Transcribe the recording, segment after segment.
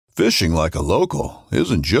Fishing like a local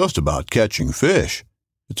isn't just about catching fish.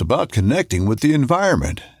 It's about connecting with the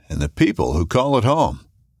environment and the people who call it home.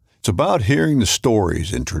 It's about hearing the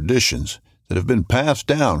stories and traditions that have been passed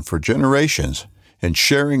down for generations and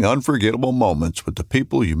sharing unforgettable moments with the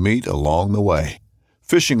people you meet along the way.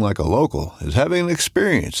 Fishing like a local is having an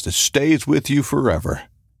experience that stays with you forever.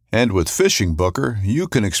 And with Fishing Booker, you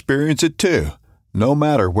can experience it too, no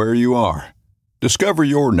matter where you are. Discover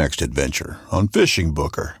your next adventure on Fishing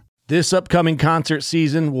Booker. This upcoming concert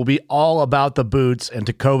season will be all about the boots, and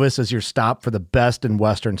Tecovas is your stop for the best in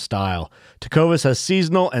Western style. Tecovas has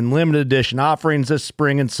seasonal and limited edition offerings this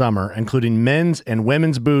spring and summer, including men's and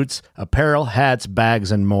women's boots, apparel, hats,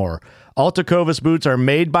 bags, and more. All Tecovas boots are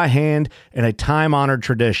made by hand in a time-honored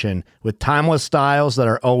tradition with timeless styles that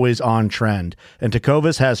are always on trend. And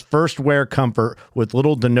Tecovas has first wear comfort with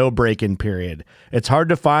little to no break-in period. It's hard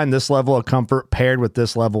to find this level of comfort paired with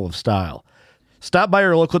this level of style. Stop by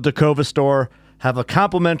your local Tecovas store, have a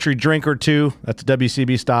complimentary drink or two, that's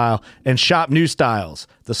WCB style, and shop new styles.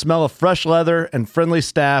 The smell of fresh leather and friendly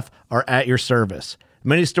staff are at your service.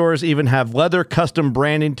 Many stores even have leather custom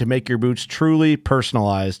branding to make your boots truly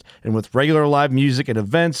personalized. And with regular live music and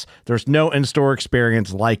events, there's no in-store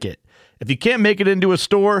experience like it. If you can't make it into a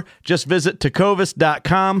store, just visit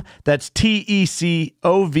tecovas.com. That's TECOVAS.com.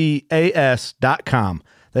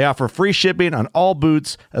 They offer free shipping on all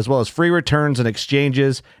boots, as well as free returns and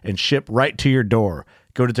exchanges, and ship right to your door.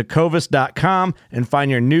 Go to tecovas.com and find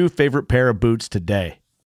your new favorite pair of boots today.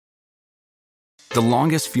 The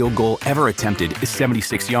longest field goal ever attempted is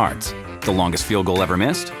 76 yards. The longest field goal ever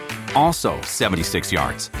missed? Also 76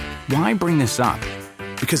 yards. Why bring this up?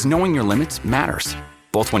 Because knowing your limits matters,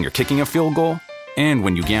 both when you're kicking a field goal and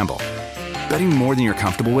when you gamble. Betting more than you're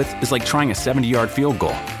comfortable with is like trying a 70-yard field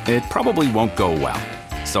goal. It probably won't go well.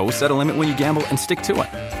 So set a limit when you gamble and stick to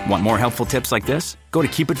it. Want more helpful tips like this? Go to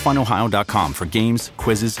keepitfunohio.com for games,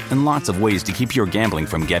 quizzes, and lots of ways to keep your gambling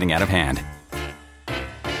from getting out of hand.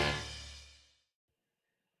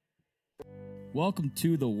 Welcome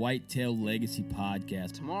to the Whitetail Legacy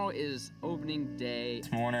Podcast. Tomorrow is opening day.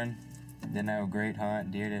 This morning, didn't have a great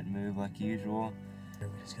hunt. Deer didn't move like usual. We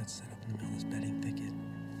just got set up in the middle of this bedding thicket.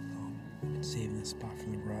 Been saving this spot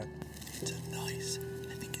from the rut.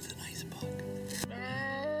 I think it's a nice buck.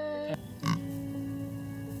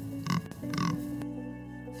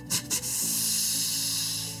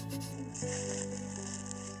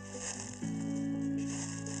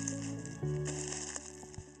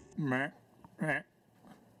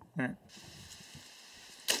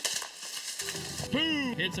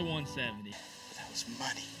 Boom! Hits a 170. That was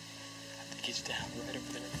money. I think he's down right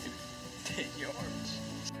over there within 10 yards.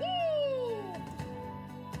 Woo!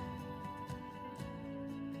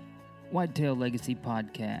 Whitetail Legacy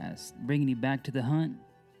Podcast, bringing you back to the hunt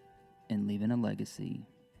and leaving a legacy.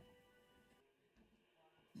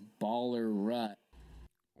 Baller rut.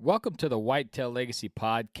 Welcome to the Whitetail Legacy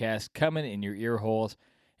Podcast, coming in your ear holes,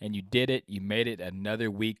 and you did it. You made it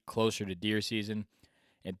another week closer to deer season,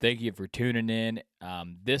 and thank you for tuning in.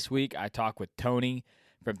 This week, I talked with Tony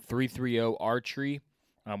from 330 Archery,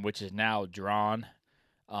 which is now Drawn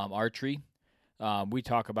Archery. We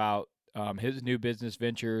talk about his new business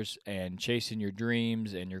ventures and chasing your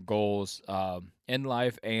dreams and your goals in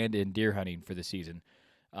life and in deer hunting for the season.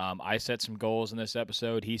 I set some goals in this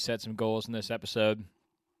episode. He set some goals in this episode.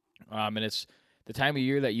 And it's the time of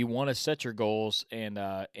year that you want to set your goals and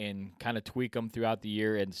kind of tweak them throughout the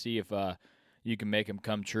year and see if you can make them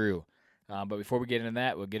come true. But before we get into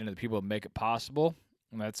that, we'll get into the people that make it possible,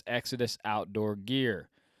 and that's Exodus Outdoor Gear.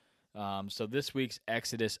 So this week's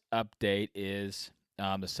Exodus update is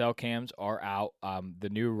the cell cams are out. The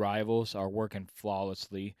new rivals are working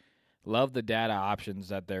flawlessly. Love the data options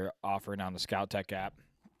that they're offering on the ScoutTech app.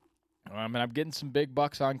 And I'm getting some big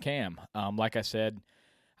bucks on cam. Like I said,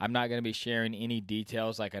 I'm not going to be sharing any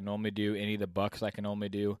details like I normally do, any of the bucks like I normally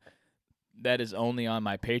do. That is only on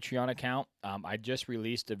my Patreon account. I just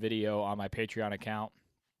released a video on my Patreon account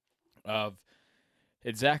of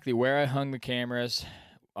exactly where I hung the cameras,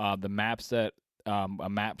 the maps that a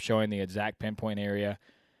map showing the exact pinpoint area,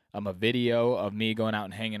 a video of me going out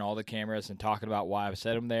and hanging all the cameras and talking about why I've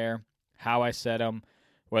set them there, how I set them,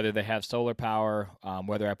 whether they have solar power,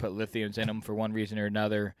 whether I put lithiums in them for one reason or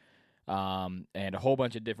another, and a whole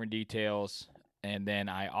bunch of different details. And then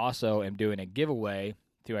I also am doing a giveaway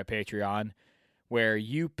to my Patreon where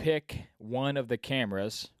you pick one of the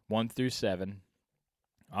cameras, 1 through 7,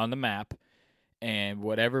 on the map, and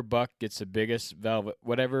whatever buck gets the biggest velvet,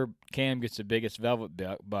 whatever cam gets the biggest velvet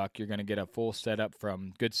buck, you're going to get a full setup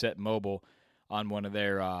from Good Set Mobile on one of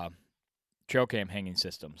their trail cam hanging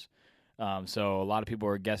systems. So a lot of people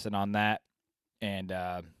are guessing on that. and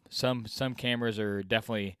some cameras are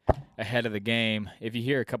definitely ahead of the game. If you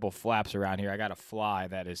hear a couple flaps around here, I got a fly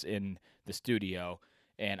that is in the studio,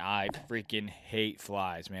 and I freaking hate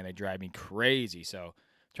flies, man. They drive me crazy. So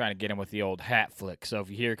trying to get them with the old hat flick. So if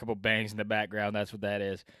you hear a couple bangs in the background, that's what that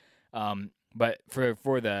is. But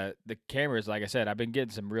for the cameras, like I said, I've been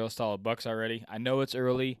getting some real solid bucks already. I know it's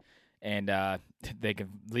early, and they can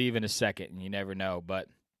leave in a second, and you never know. But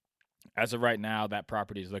as of right now, that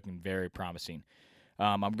property is looking very promising.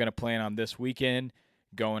 I'm going to plan on this weekend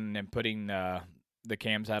going and putting the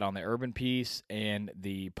cams out on the urban piece and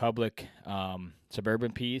the public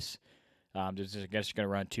suburban piece. I guess you're going to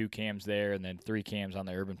run 2 cams there and then 3 cams on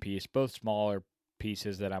the urban piece, both smaller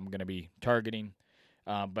pieces that I'm going to be targeting.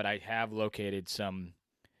 But I have located some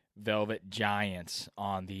velvet giants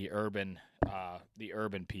on the urban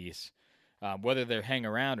piece. Whether they hang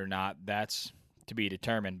around or not, that's to be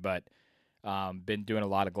determined. But been doing a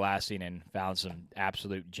lot of glassing and found some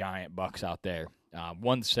absolute giant bucks out there.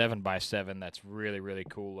 One 7x7 that's really, really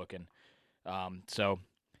cool looking. So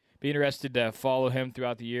be interested to follow him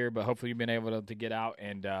throughout the year, but hopefully you've been able to get out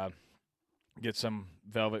and get some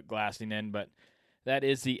velvet glassing in. But that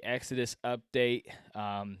is the Exodus update.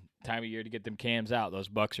 Time of year to get them cams out. Those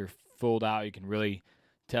bucks are fulled out. You can really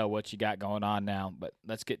tell what you got going on now. But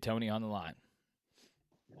let's get Tony on the line.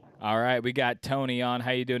 All right, we got Tony on.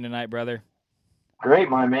 How you doing tonight, brother? Great,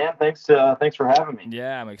 my man. Thanks for having me.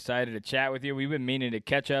 Yeah, I'm excited to chat with you. We've been meaning to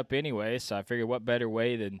catch up anyway, so I figured what better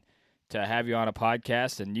way than to have you on a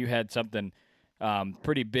podcast. And you had something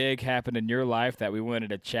pretty big happen in your life that we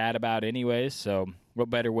wanted to chat about anyways, so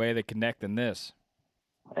what better way to connect than this?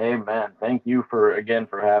 Amen. Thank you for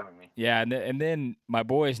having me. Yeah, and then my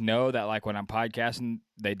boys know that, like, when I'm podcasting,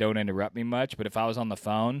 they don't interrupt me much, but if I was on the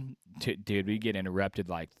phone, dude, we get interrupted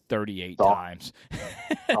like 38 times.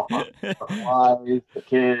 The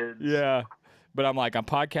kids. Yeah, but I'm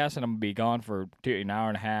podcasting, I'm going to be gone for an hour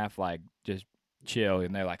and a half, like, just chill,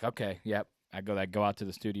 and they're like, okay, yep. I go out to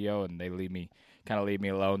the studio, and they leave me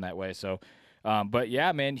alone that way, so... but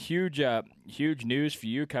yeah, man, huge news for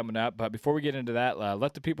you coming up. But before we get into that,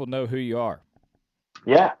 let the people know who you are.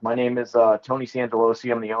 Yeah, my name is Tony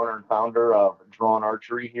Sangelosi. I'm the owner and founder of Drawn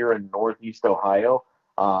Archery here in Northeast Ohio.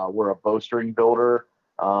 We're a bowstring builder,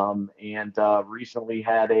 and recently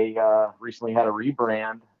had a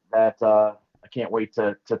rebrand that I can't wait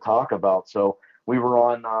to talk about. So we were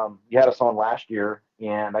on, you had us on last year,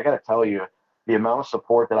 and I got to tell you, the amount of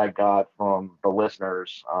support that I got from the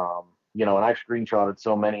listeners. And I screenshotted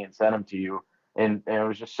so many and sent them to you. And I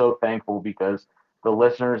was just so thankful because the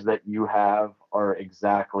listeners that you have are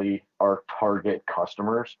exactly our target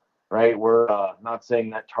customers, right? We're not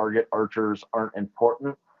saying that target archers aren't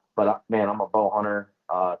important, but man, I'm a bow hunter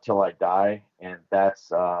till I die. And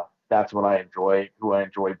that's what I enjoy, who I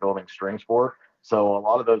enjoy building strings for. So a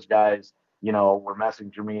lot of those guys, were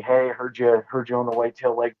messaging me, hey, heard you on the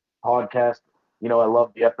Whitetail Lake podcast. I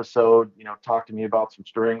love the episode, talk to me about some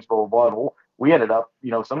strings, blah, blah, blah. We ended up,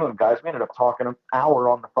 some of them guys, we ended up talking an hour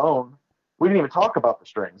on the phone. We didn't even talk about the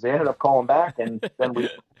strings. They ended up calling back, and then we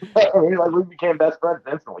became best friends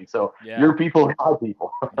instantly. So your people are my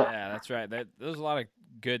people. Yeah, that's right. There's a lot of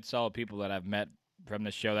good, solid people that I've met from the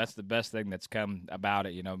show. That's the best thing that's come about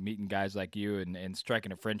it, meeting guys like you and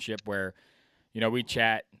striking a friendship where, we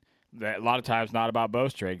chat. A lot of times not about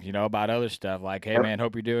bowstrings, about other stuff like, hey, man,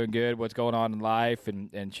 hope you're doing good, what's going on in life,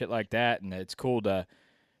 and shit like that. And it's cool to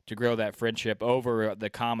grow that friendship over the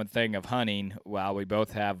common thing of hunting while we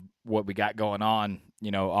both have what we got going on,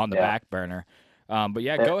 on the back burner. But,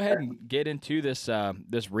 yeah, go ahead and get into this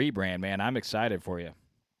rebrand, man. I'm excited for you.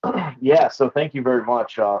 Yeah, so thank you very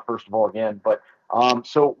much, first of all, again. But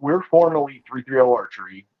so we're formerly 330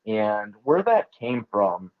 Archery, and where that came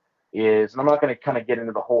from is, and I'm not going to kind of get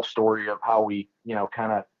into the whole story of how we,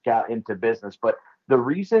 kind of got into business, but the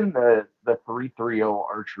reason the 330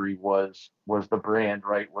 Archery was the brand,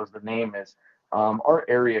 right, was the name is, our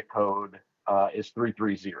area code is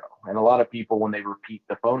 330. And a lot of people, when they repeat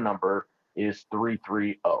the phone number, is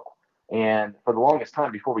 330. And for the longest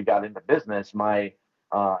time before we got into business, my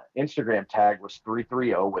Instagram tag was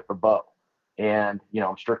 330 with a bow. And,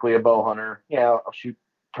 I'm strictly a bow hunter. Yeah, I'll shoot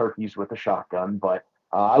turkeys with a shotgun, but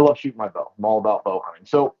I love shooting my bow. I'm all about bow hunting.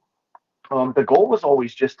 So the goal was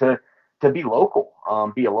always just to be local,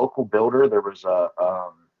 be a local builder. There was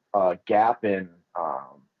a gap in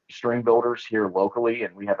string builders here locally,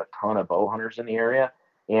 and we have a ton of bow hunters in the area.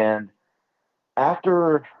 And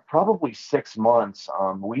after probably 6 months,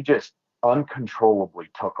 we just uncontrollably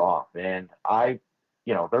took off. And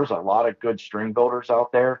there's a lot of good string builders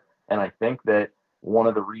out there. And I think that one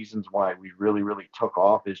of the reasons why we really, really took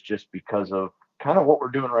off is just because of kind of what we're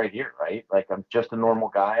doing right here, right? Like, I'm just a normal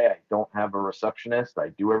guy. I don't have a receptionist. I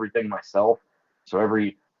do everything myself. So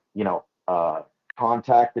every, you know,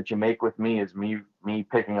 contact that you make with me is me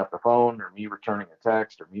picking up the phone, or me returning a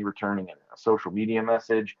text, or me returning a social media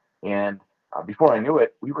message. And before I knew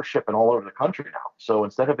it, we were shipping all over the country now. So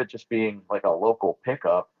instead of it just being like a local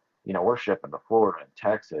pickup, you know, we're shipping to Florida and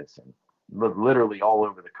Texas and literally all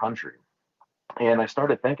over the country. And I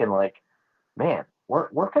started thinking, like, man,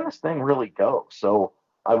 where can this thing really go? So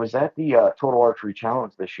I was at the Total Archery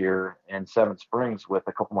Challenge this year in Seven Springs with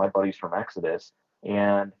a couple of my buddies from Exodus,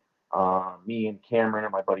 and me and Cameron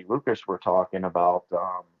and my buddy Lucas were talking about,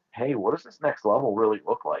 hey, what does this next level really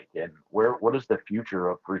look like, and what is the future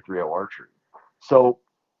of 330 archery? So,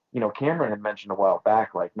 you know, Cameron had mentioned a while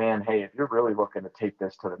back, like, man, hey, if you're really looking to take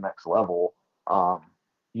this to the next level,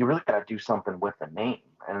 you really got to do something with the name.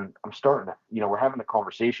 And I'm starting to, you know, we're having a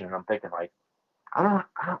conversation, and I'm thinking, like, I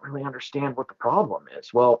don't really understand what the problem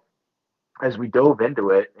is. Well, as we dove into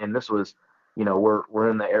it, and this was, you know, we're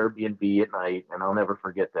in the Airbnb at night, and I'll never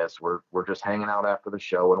forget this. We're just hanging out after the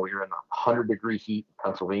show, and we were in the 100-degree heat in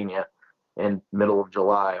Pennsylvania in middle of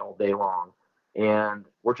July all day long, and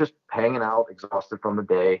we're just hanging out, exhausted from the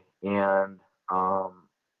day, and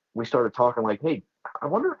we started talking, like, hey, I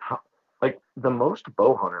wonder how, like, the most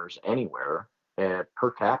bow hunters anywhere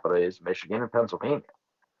per capita is Michigan and Pennsylvania,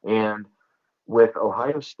 and with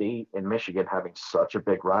Ohio State and Michigan having such a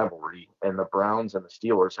big rivalry, and the Browns and the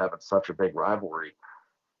Steelers having such a big rivalry,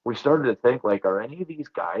 we started to think, like, are any of these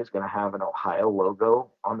guys going to have an Ohio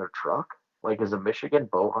logo on their truck? Like, is a Michigan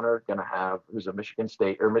bow hunter going to have, who's a Michigan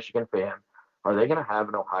State or Michigan fan, are they going to have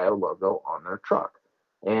an Ohio logo on their truck?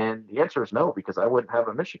 And the answer is no, because I wouldn't have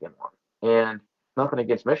a Michigan one. And nothing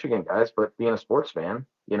against Michigan guys, but being a sports fan,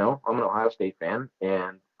 you know, I'm an Ohio State fan,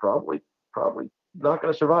 and probably not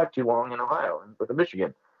going to survive too long in Ohio with a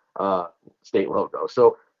Michigan state logo.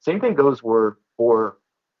 So same thing goes for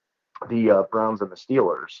the Browns and the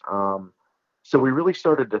Steelers. So we really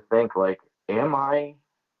started to think, like, am I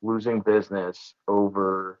losing business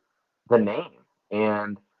over the name?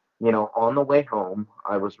 And, you know, on the way home,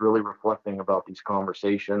 I was really reflecting about these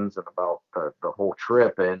conversations and about the whole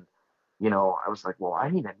trip. And, you know, I was like, well, I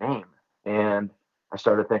need a name. And I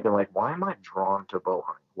started thinking, like, why am I drawn to bow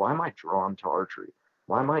hunting? Why am I drawn to archery?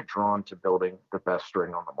 Why am I drawn to building the best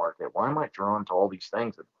string on the market? Why am I drawn to all these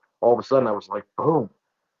things? And all of a sudden I was like, boom,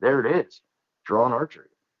 there it is, Drawn Archery.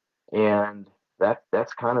 And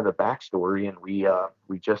that's kind of the backstory. And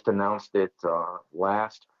we just announced it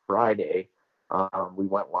last Friday. We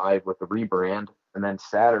went live with the rebrand. And then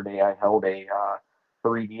Saturday I held a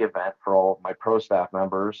 3D event for all of my pro staff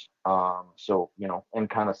members. So, you know, in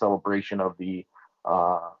kind of celebration of the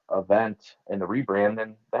event and the rebrand,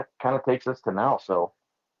 and that kind of takes us to now. So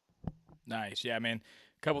nice. Yeah, I mean,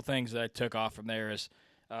 a couple things that I took off from there is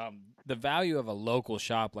the value of a local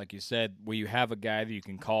shop, like you said, where you have a guy that you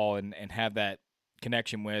can call and have that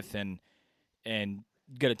connection with, and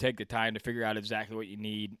got to take the time to figure out exactly what you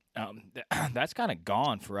need. That's kind of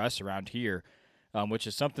gone for us around here, which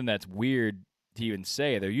is something that's weird to even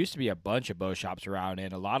say. There used to be a bunch of bow shops around,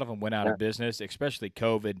 and a lot of them went out of business, especially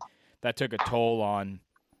COVID. That took a toll on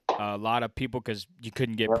a lot of people because you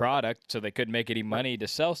couldn't get product, so they couldn't make any money to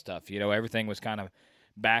sell stuff. You know, everything was kind of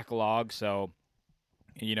backlogged, so,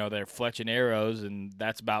 you know, they're fletching arrows, and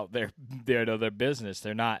that's about their business.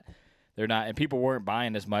 They're not, and people weren't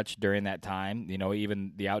buying as much during that time. You know,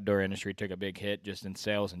 even the outdoor industry took a big hit just in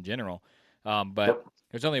sales in general. But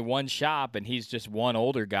there's only one shop, and he's just one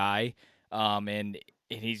older guy, and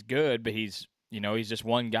he's good, but he's just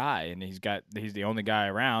one guy, and he's the only guy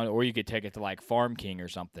around. Or you could take it to like Farm King or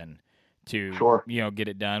something to get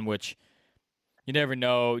it done, which you never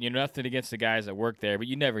know. You know, nothing against the guys that work there, but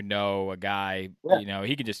you never know a guy. You know,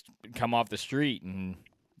 he could just come off the street, and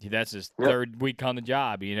that's his third week on the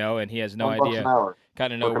job. You know, and he has no idea,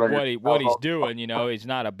 kind of know what he's doing. You know, he's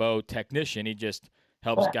not a bow technician. He just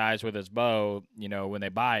helps guys with his bow. You know, when they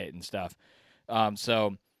buy it and stuff.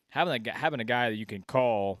 So having a guy that you can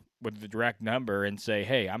call with the direct number and say,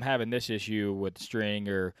 hey, I'm having this issue with string,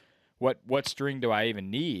 or what string do I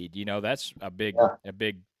even need? You know, that's a big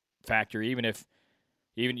factor. Even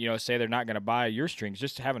you know, say they're not going to buy your strings,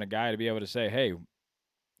 just having a guy to be able to say, hey,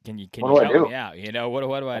 can you help me out? You know, what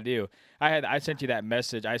do I do? I sent you that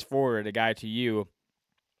message. I forwarded a guy to you.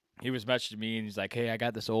 He was messaging me, and he's like, hey, I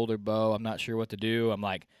got this older bow. I'm not sure what to do.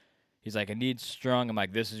 He's like, I need strung. I'm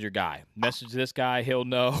like, this is your guy. Message this guy. He'll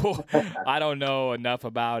know. I don't know enough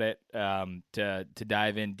about it to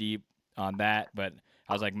dive in deep on that. But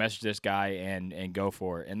I was like, message this guy and go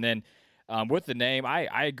for it. And then with the name,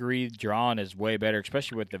 I agree Drawn is way better,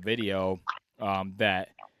 especially with the video that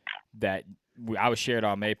I was shared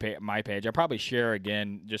on my page. I'll probably share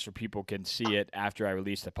again just so people can see it after I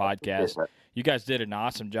release the podcast. You guys did an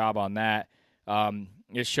awesome job on that.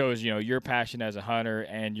 It shows, your passion as a hunter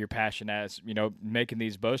and your passion as, making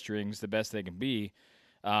these bowstrings the best they can be.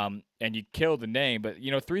 And you killed the name, but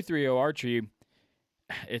 330 archery,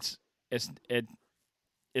 it's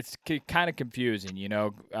kind of confusing,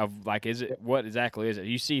 of like, what exactly is it?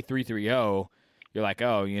 You see 330, you're like,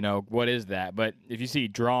 oh, what is that? But if you see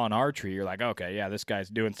drawn archery, you're like, okay, yeah, this guy's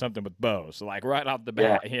doing something with bows. So like right off the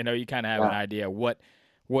bat, you kind of have an idea what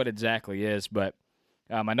exactly is. But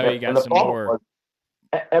I know you got some more.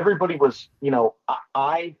 Everybody was,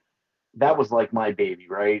 that was like my baby,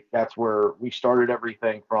 right? That's where we started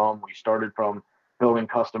everything from. We started from building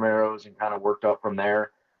custom arrows and kind of worked up from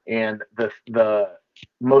there. And the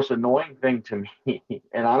most annoying thing to me,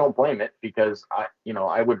 and I don't blame it because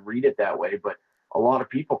I would read it that way, but a lot of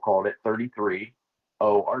people called it 33-0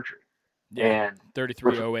 archery. Yeah, and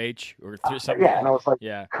 33-0H or something. Yeah, and I was like,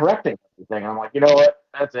 correcting everything. I'm like, you know what?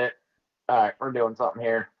 That's it. All right, we're doing something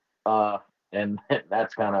here. And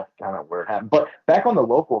that's kind of where it happened. But back on the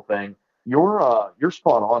local thing, you're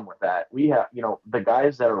spot on with that. We have, the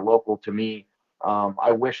guys that are local to me.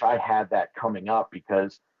 I wish I had that coming up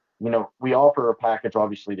because, we offer a package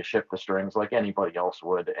obviously to ship the strings like anybody else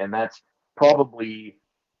would, and that's probably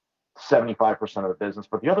 75% of the business.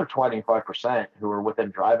 But the other 25% who are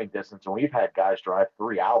within driving distance, and we've had guys drive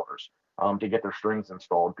 3 hours to get their strings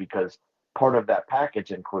installed because part of that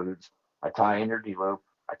package includes I tie in your D-loop,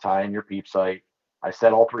 I tie in your peep sight, I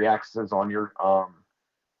set all 3 axes on your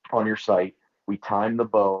sight, we time the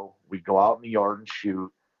bow, we go out in the yard and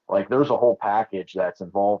shoot. Like there's a whole package that's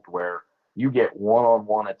involved where you get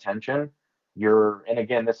one-on-one attention. And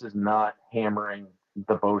again, this is not hammering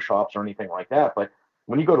the bow shops or anything like that, but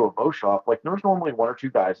when you go to a bow shop, like there's normally 1 or 2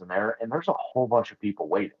 guys in there and there's a whole bunch of people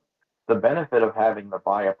waiting. The benefit of having the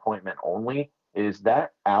by appointment only is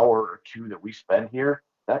that hour or 2 that we spend here,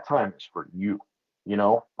 that time is for you.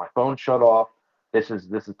 My phone shut off. This is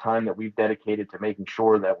time that we've dedicated to making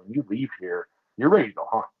sure that when you leave here, you're ready to go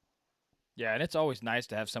hunt. Yeah, and it's always nice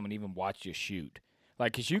to have someone even watch you shoot.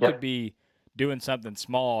 Like, because you could be doing something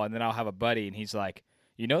small, and then I'll have a buddy, and he's like,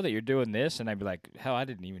 you know that you're doing this? And I'd be like, hell, I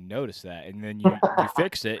didn't even notice that. And then you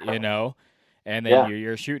fix it, and then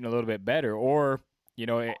you're shooting a little bit better. Or,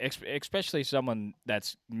 especially someone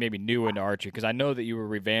that's maybe new into archery, because I know that you were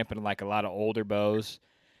revamping like a lot of older bows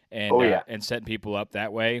and setting people up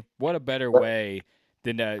that way. What a better way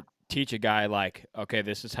than to teach a guy like, okay,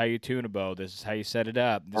 this is how you tune a bow. This is how you set it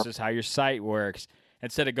up. This is how your sight works.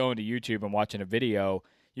 Instead of going to YouTube and watching a video,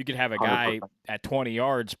 you could have a guy 100%. At 20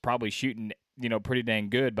 yards probably shooting, pretty dang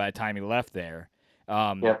good by the time he left there.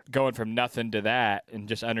 Going from nothing to that and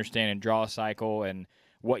just understanding draw cycle and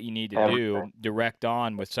what you need to do direct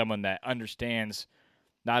on with someone that understands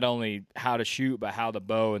not only how to shoot, but how the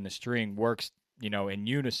bow and the string works, in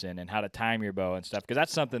unison and how to time your bow and stuff. Because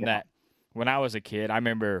that's something that when I was a kid, I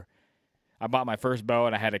remember I bought my first bow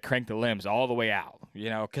and I had to crank the limbs all the way out,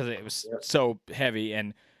 because it was so heavy.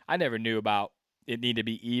 And I never knew about it needed to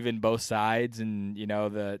be even both sides and,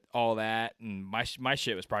 all that. And my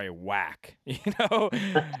shit was probably whack,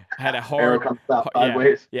 had a hard,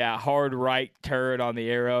 hard right turret on the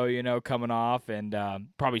arrow, coming off and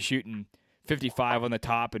probably shooting 55 on the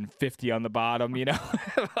top and 50 on the bottom,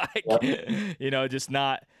 just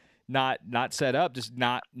not set up, just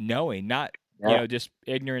not knowing, just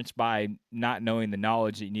ignorance by not knowing the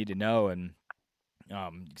knowledge that you need to know and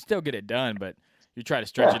still get it done. But you try to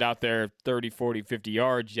stretch it out there 30, 40, 50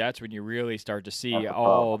 yards, that's when you really start to see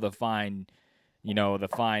all the fine,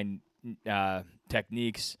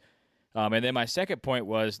 techniques. And then my second point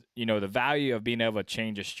was, the value of being able to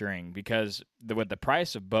change a string, because with the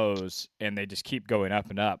price of bows and they just keep going up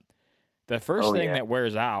and up, the first thing that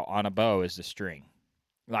wears out on a bow is the string.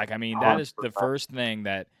 Like, I mean, that is the first thing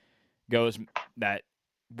that goes that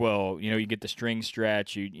will, you get the string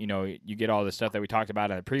stretch, you get all the stuff that we talked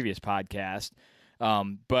about in a previous podcast.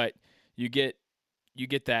 But you get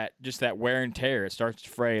that, just that wear and tear. It starts to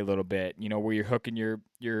fray a little bit, where you're hooking your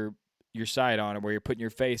sight on it, where you're putting your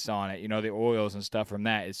face on it, the oils and stuff from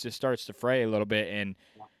that. It just starts to fray a little bit.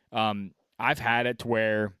 And I've had it to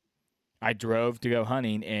where I drove to go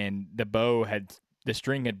hunting and the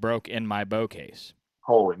string had broke in my bow case.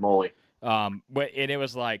 Holy moly. And it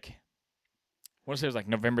was like, I want to say it was like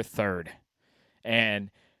November 3rd. And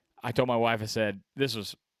I told my wife, I said, this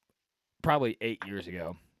was probably 8 years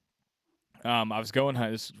ago. I was going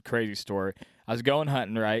hunting. This is a crazy story. I was going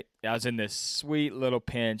hunting, right? I was in this sweet little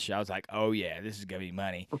pinch. I was like, oh, yeah, this is going to be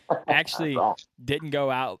money. Actually, didn't go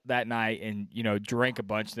out that night and, drink a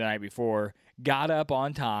bunch the night before. Got up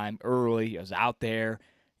on time early. I was out there,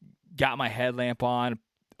 got my headlamp on,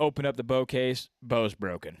 opened up the bow case, bow's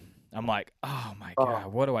broken. I'm like, oh, my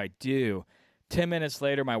God, what do I do? 10 minutes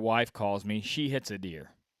later, my wife calls me. She hits a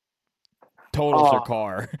deer. Totals her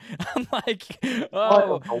car. I'm like,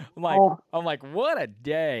 I'm like, what a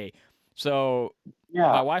day. So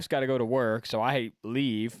my wife's got to go to work, so I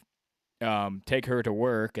leave, take her to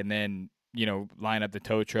work, and then, line up the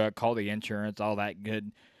tow truck, call the insurance, all that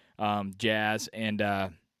good jazz. And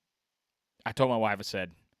I told my wife, I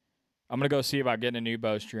said, I'm going to go see about getting a new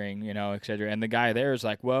bowstring, et cetera. And the guy there is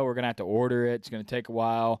like, well, we're going to have to order it. It's going to take a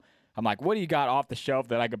while. I'm like, what do you got off the shelf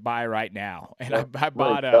that I could buy right now? And I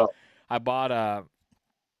bought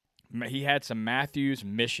he had some Matthews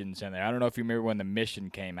Missions in there. I don't know if you remember when the Mission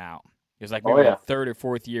came out. It was like maybe the third or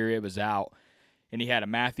fourth year it was out. And he had a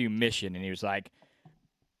Matthew Mission, and he was like,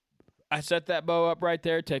 I set that bow up right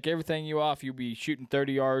there, take everything you off, you'll be shooting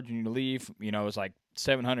 30 yards and you leave. It was like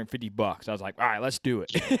 $750. I was like, all right, let's do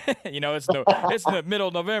it. It's the middle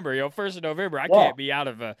of November, 1st of November. I can't be out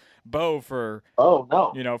of a bow for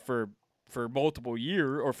for multiple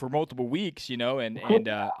year or for multiple weeks, and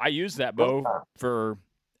I used that bow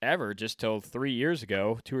forever, just till 3 years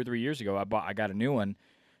ago, 2 or 3 years ago. I got a new one,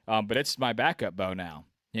 but it's my backup bow now,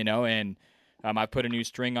 and I put a new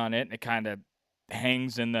string on it, and it kind of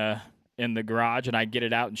hangs in the garage, and I get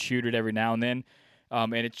it out and shoot it every now and then,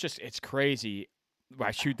 and it's crazy.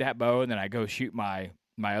 I shoot that bow, and then I go shoot my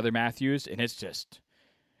other Matthews, and it's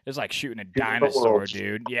like shooting a dinosaur,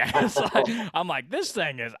 dude. Yeah, I'm like, this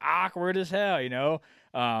thing is awkward as hell,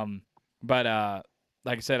 But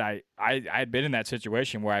like I said, I had been in that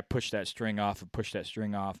situation where I pushed that string off,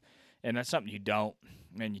 and that's something you don't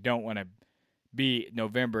want to be.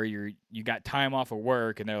 November, you got time off of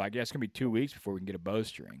work, and they're like, yeah, it's gonna be 2 weeks before we can get a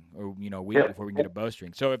bowstring, or a week before we can get a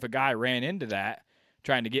bowstring. So if a guy ran into that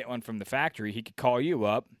trying to get one from the factory, he could call you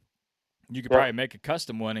up. You could probably make a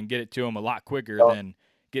custom one and get it to him a lot quicker than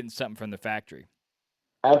getting something from the factory.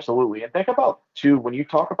 Absolutely. And think about, too, when you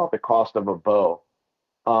talk about the cost of a bow,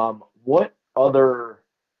 what other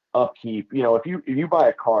upkeep, if you buy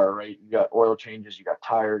a car, right, you got oil changes, you got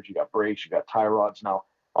tires, you got brakes, you got tie rods. Now,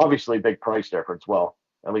 obviously, big price difference. Well,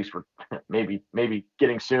 at least for maybe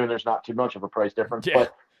getting soon, there's not too much of a price difference. Yeah.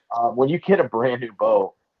 But when you get a brand new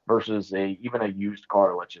bow versus even a used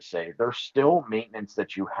car, let's just say, there's still maintenance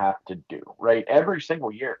that you have to do, right, every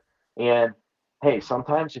single year. And hey,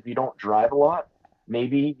 sometimes if you don't drive a lot,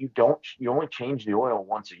 maybe you only change the oil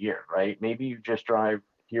once a year, right? Maybe you just drive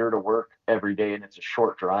here to work every day and it's a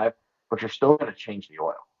short drive, but you're still going to change the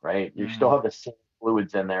oil, right? You still have the same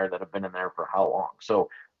fluids in there that have been in there for how long? So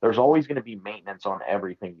there's always going to be maintenance on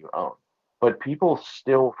everything you own. But people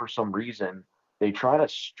still, for some reason, they try to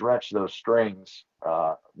stretch those strings,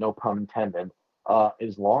 no pun intended,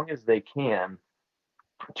 as long as they can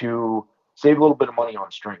to save a little bit of money on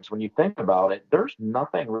strings. When you think about it, there's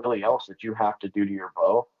nothing really else that you have to do to your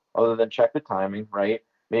bow other than check the timing, right?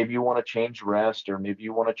 Maybe you want to change rest, or maybe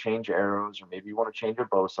you want to change arrows, or maybe you want to change a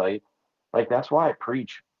bow sight. Like, that's why I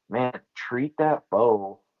preach, man, treat that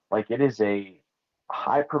bow like it is a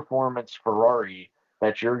high performance Ferrari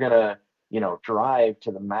that you're going to, drive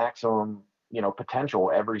to the maximum,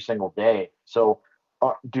 potential every single day. So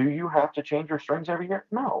do you have to change your strings every year?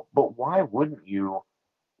 No, but why wouldn't you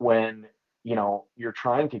when, you're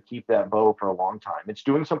trying to keep that bow for a long time? It's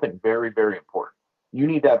doing something very, very important. You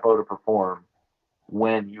need that bow to perform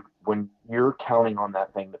when you're counting on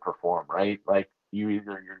that thing to perform, right? Like, you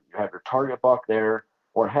have your target buck there,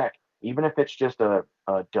 or heck, even if it's just a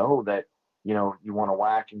doe that, you want to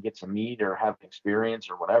whack and get some meat or have experience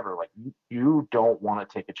or whatever, like, you don't want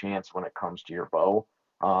to take a chance when it comes to your bow.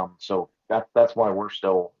 So that's why we're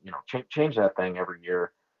still, change that thing every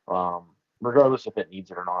year, regardless if it needs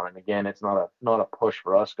it or not. And again, it's not a push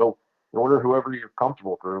for us. Go order whoever you're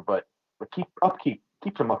comfortable through, but keep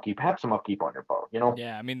some upkeep, have some upkeep on your bow,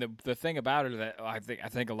 Yeah, I mean, the thing about it that I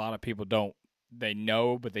think a lot of people they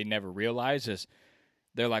know, but they never realize is,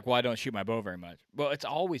 they're like, well, I don't shoot my bow very much. Well, it's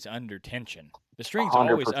always under tension. The string's 100%.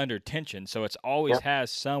 Always under tension, so it's always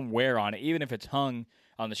has some wear on it. Even if it's hung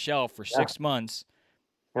on the shelf for 6 months,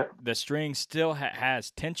 the string still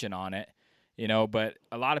has tension on it, but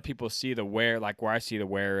a lot of people see the wear, like where I see the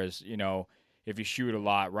wear is, if you shoot a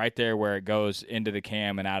lot, right there where it goes into the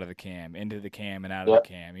cam and out of the cam, into the cam and out of the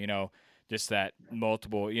cam, just that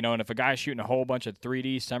multiple, and if a guy's shooting a whole bunch of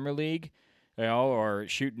 3D Summer League, or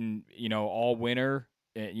shooting, all winter,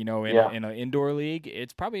 in an indoor league,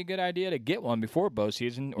 it's probably a good idea to get one before bow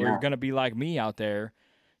season, or you're going to be like me out there,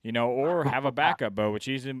 or have a backup bow, which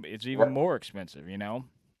is even more expensive,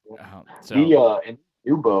 So And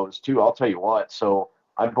new bows too. I'll tell you what. So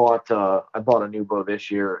I bought a new bow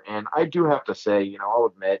this year, and I do have to say,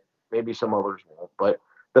 I'll admit, maybe some others won't, but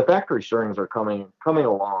the factory strings are coming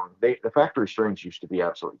along. The factory strings used to be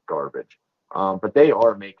absolutely garbage, but they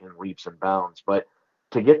are making leaps and bounds. But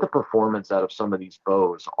to get the performance out of some of these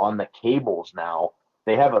bows on the cables now,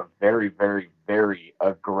 they have a very, very, very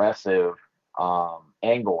aggressive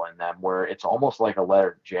angle in them where it's almost like a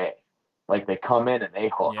letter J. Like they come in and they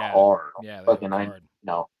hook hard, like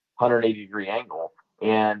a 180-degree angle,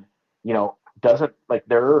 and doesn't like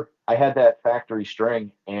I had that factory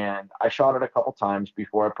string and I shot it a couple times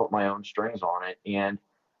before I put my own strings on it, and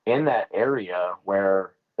in that area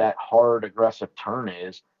where that hard aggressive turn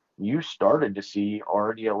is, you started to see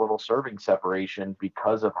already a little serving separation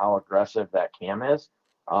because of how aggressive that cam is.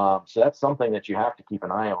 So that's something that you have to keep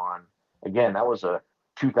an eye on. Again, that was a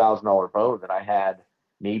 $2,000 bow that I had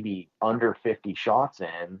maybe under 50 shots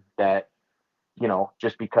in that,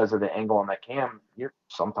 just because of the angle on that cam,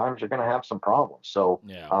 sometimes you're going to have some problems. So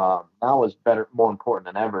now is more important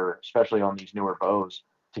than ever, especially on these newer bows,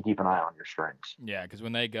 to keep an eye on your strings. Yeah, because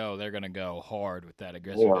when they go, they're going to go hard with that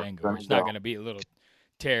aggressive angle. It's not going to be a little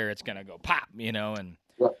tear. It's going to go pop, and.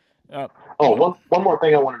 One more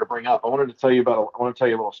thing I wanted to bring up. I want to tell you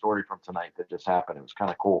a little story from tonight that just happened. It was kind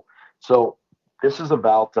of cool. So this is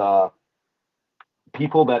about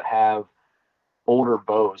people that have older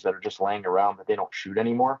bows that are just laying around that they don't shoot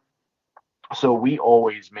anymore. So we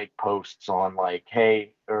always make posts on like,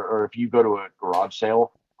 hey, or if you go to a garage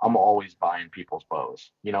sale, I'm always buying people's bows.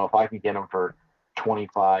 If I can get them for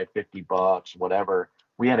 $25, $50, whatever.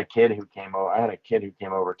 I had a kid who came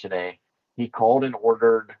over today. He called and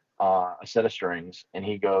ordered a set of strings, and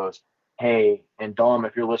he goes, hey, and Dom,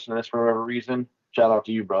 if you're listening to this for whatever reason, shout out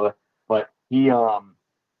to you, brother. But he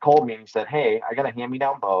called me and he said, hey, I got a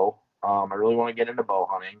hand-me-down bow. I really want to get into bow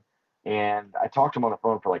hunting. And I talked to him on the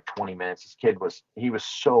phone for like 20 minutes. This kid was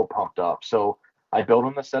so pumped up. So I built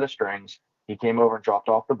him a set of strings. He came over and dropped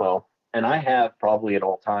off the bow. And I have probably at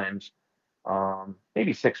all times,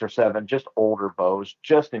 maybe 6 or 7 just older bows,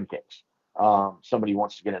 just in case somebody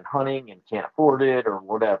wants to get in hunting and can't afford it or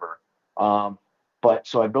whatever. But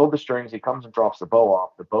so I build the strings. He comes and drops the bow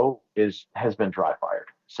off. The bow has been dry fired.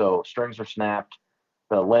 So strings are snapped.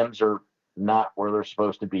 The limbs are not where they're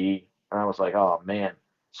supposed to be. And I was like, oh man.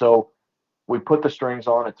 So we put the strings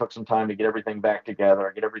on. It took some time to get everything back together.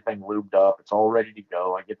 I get everything lubed up. It's all ready to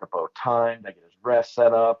go. I get the bow timed. I get his rest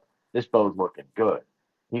set up. This bow's looking good.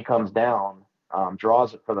 He comes down,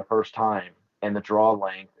 draws it for the first time, and the draw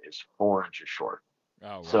length is 4 inches short. Oh,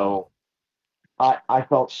 wow. So I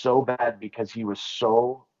felt so bad because he was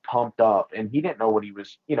so pumped up, and he didn't know what he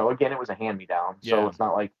was, again, it was a hand-me-down. So it's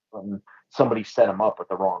not like somebody set him up with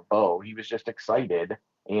the wrong bow. He was just excited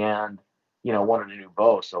and, wanted a new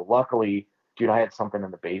bow. So luckily, dude, I had something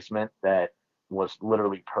in the basement that was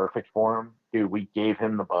literally perfect for him. Dude, we gave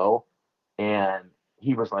him the bow, and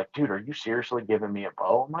he was like, dude, are you seriously giving me a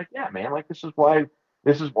bow? I'm like, yeah, man, like this is why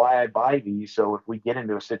I buy these. So if we get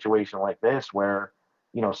into a situation like this where,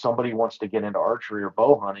 somebody wants to get into archery or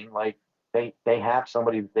bow hunting, like they have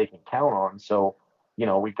somebody that they can count on. So,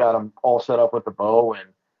 we got them all set up with the bow, and,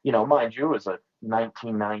 mind you, it's a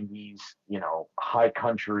 1990s, high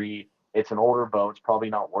country. It's an older bow. It's probably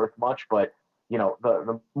not worth much, but,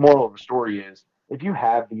 the moral of the story is if you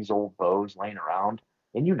have these old bows laying around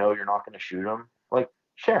and you're not going to shoot them, like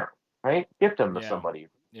share them, right? Gift them to somebody.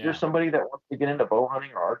 If you're somebody that wants to get into bow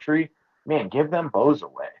hunting or archery, man, give them bows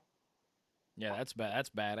away. Yeah, that's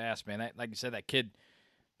badass, man. Like you said, that kid,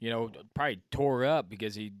 probably tore up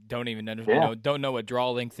because he don't even don't know what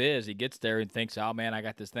draw length is. He gets there and thinks, oh man, I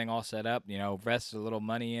got this thing all set up. Invests a little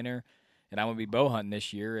money in her, and I'm gonna be bow hunting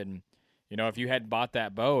this year. And if you had bought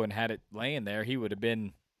that bow and had it laying there, he would have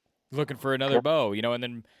been looking for another bow. And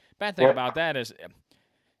then bad thing about that is,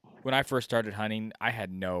 when I first started hunting, I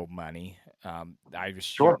had no money. I was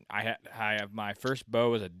shooting. I have my first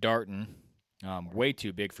bow was a Darton, way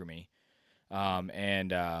too big for me.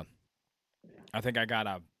 And I think I got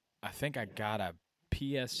a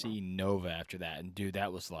PSC Nova after that, and dude,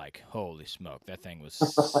 that was like, holy smoke, that thing was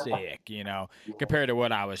sick, compared to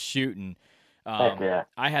what I was shooting. I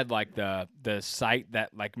had like the sight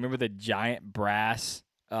that, like, remember the giant brass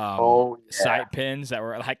sight pins that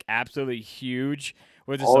were like absolutely huge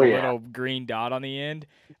with just a little green dot on the end.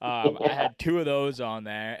 I had 2 of those on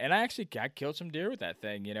there, and I killed some deer with that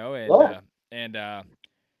thing,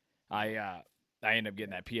 I ended up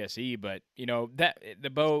getting that PSE, but that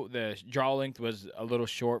the draw length was a little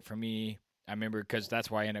short for me. I remember because that's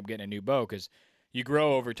why I ended up getting a new bow, because you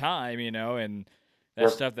grow over time, and that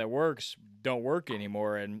stuff that works don't work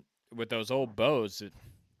anymore. And with those old bows,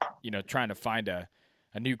 trying to find a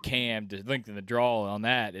new cam to lengthen the draw on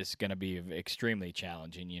that is going to be extremely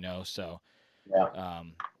challenging, So, yeah.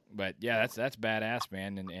 But yeah, that's badass,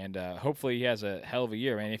 man, and hopefully he has a hell of a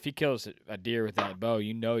year, man. If he kills a deer with that bow,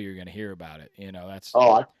 you're going to hear about it. That's.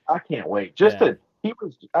 Oh, I can't wait. He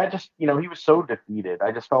was so defeated.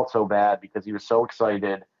 I just felt so bad because he was so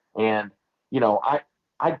excited, and I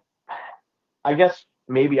guess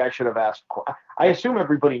maybe I should have asked. I assume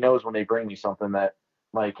everybody knows when they bring me something that,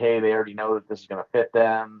 like, hey, they already know that this is going to fit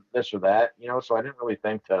them, this or that, So I didn't really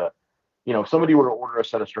think to, if somebody were to order a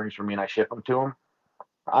set of strings from me and I ship them to them,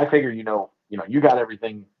 I figure, you got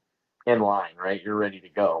everything in line, right? You're ready to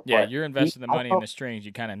go. Yeah, but you're investing the money in the strings.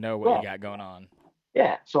 You kind of know what you got going on.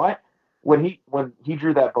 Yeah. So when he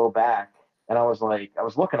drew that bow back, and I was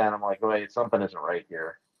looking at him like, wait, something isn't right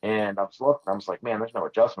here. And I was like, man, there's no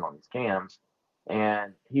adjustment on these cams.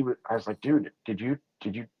 And I was like, dude, did you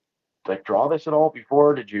like draw this at all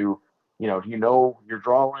before? Did you, do you know your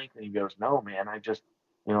draw length? And he goes, no, man, I just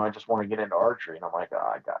want to get into archery. And I'm like, oh,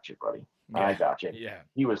 I got you, buddy. Yeah. I got you. Yeah.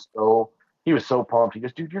 He was so pumped. He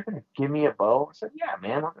goes, dude, you're going to give me a bow? I said, yeah,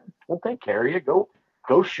 man, we'll take care of you.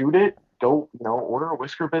 Go shoot it. Go, order a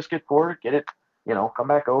Whisker Biscuit for it. Get it, come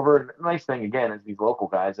back over. And the nice thing, again, is these local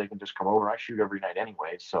guys, they can just come over. I shoot every night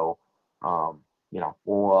anyway. So,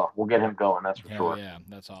 we'll get him going. That's for sure. Yeah,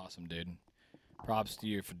 that's awesome, dude. Props to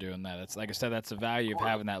you for doing that. That's, like I said, that's the value of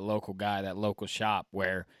having that local guy, that local shop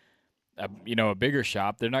where, a bigger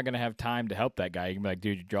shop, they're not going to have time to help that guy. You can be like,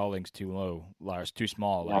 dude, your draw length's too low, Lars, too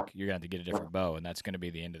small. Yeah. Like, you're going to have to get a different bow, and that's going to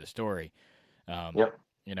be the end of the story. Yep.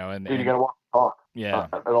 And dude, you got to walk the talk. Yeah.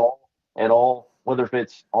 At all, whether if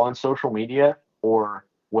it's on social media or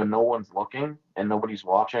when no one's looking and nobody's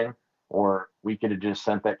watching, or we could have just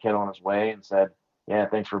sent that kid on his way and said, yeah,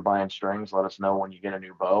 thanks for buying strings. Let us know when you get a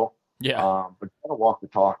new bow. Yeah. But you got to walk the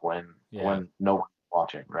talk when no one's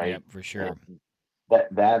watching, right? Yeah, for sure.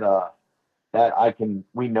 And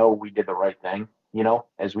we know we did the right thing,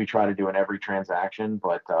 as we try to do in every transaction,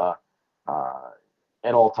 but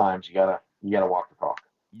at all times you gotta walk the talk.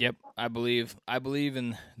 Yep, I believe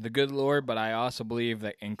in the good Lord, but I also believe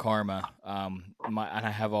that in karma. And I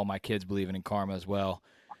have all my kids believing in karma as well.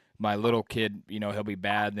 My little kid, he'll be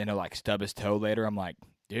bad, and then he'll like stub his toe later. I'm like,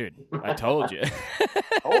 dude, I told you.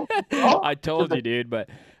 I told you, dude. But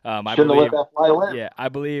I Shouldn't believe, have let that fly away. Yeah, I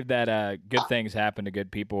believe that good things happen to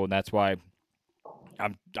good people, and that's why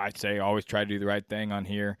I'd say always try to do the right thing on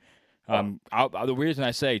here. The reason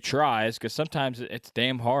I say try is because sometimes it's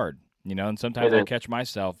damn hard, and sometimes I catch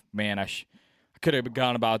myself, man, I could have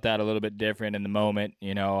gone about that a little bit different in the moment.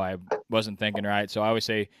 I wasn't thinking right. So I always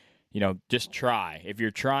say, just try. If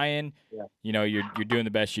you're trying, you're doing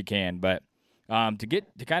the best you can. But to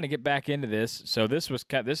kind of get back into this, so this is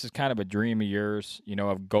kind of a dream of yours,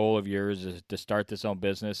 a goal of yours is to start this own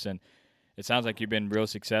business, and it sounds like you've been real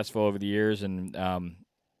successful over the years, and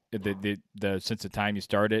since the time you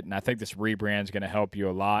started. And I think this rebrand is going to help you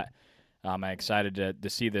a lot. I'm excited to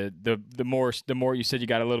see the more you said you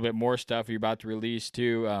got a little bit more stuff you're about to release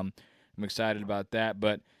too. I'm excited about that.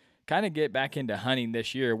 But kind of get back into hunting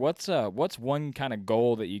this year. What's one kind of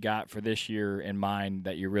goal that you got for this year in mind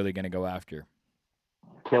that you're really going to go after?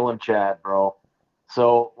 Killing Chad, bro.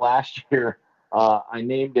 So last year, I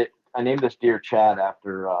named this deer Chad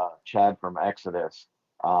after Chad from Exodus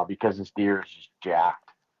because this deer is just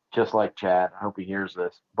jacked, just like Chad. I hope he hears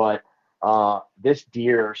this. But this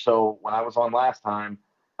deer, so when I was on last time,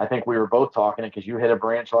 I think we were both talking because you hit a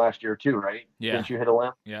branch last year too, right? Yeah. Didn't you hit a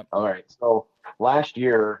limb? Yep. All right. So last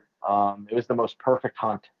year, it was the most perfect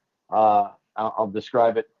hunt. I'll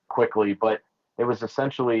describe it quickly, but it was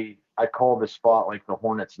essentially, I called this spot like the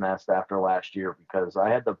hornet's nest after last year because I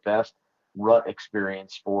had the best rut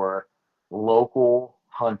experience for local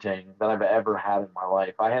hunting that I've ever had in my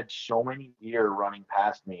life. I had so many deer running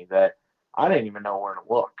past me that I didn't even know where to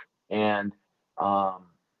look. And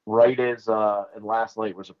right as last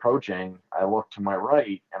light was approaching, I looked to my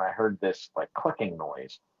right and I heard this like clicking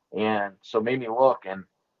noise. And so it made me look, and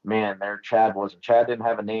man, there Chad wasn't. Chad didn't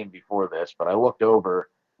have a name before this, but I looked over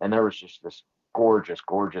and there was just this gorgeous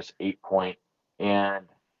 8-point. And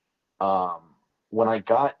when I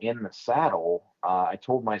got in the saddle, I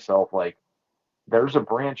told myself, like, there's a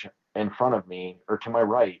branch in front of me or to my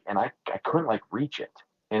right, and I couldn't like reach it.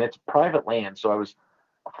 And it's private land, so I was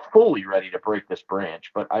fully ready to break this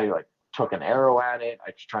branch, but I like took an arrow at it.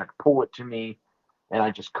 I was trying to pull it to me, and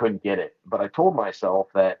I just couldn't get it. But I told myself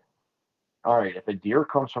that all right, if a deer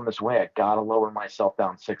comes from this way, I got to lower myself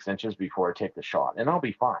down 6 inches before I take the shot, and I'll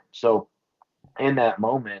be fine. So in that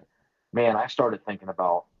moment, man, I started thinking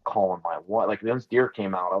about calling my wife. Like, this deer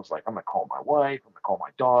came out, I was like, I'm gonna call my wife, I'm gonna call my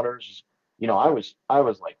daughters. I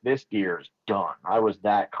was like, this deer is done. I was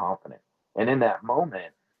that confident. And in that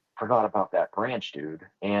moment, forgot about that branch, dude.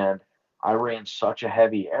 And I ran such a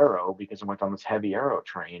heavy arrow because I went on this heavy arrow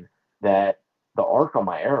train that the arc on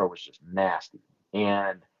my arrow was just nasty.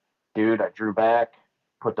 And dude, I drew back,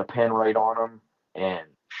 put the pin right on him, and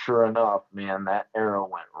sure enough, man, that arrow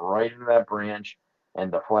went right into that branch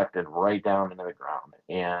and deflected right down into the ground.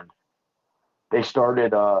 And they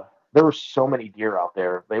started there were so many deer out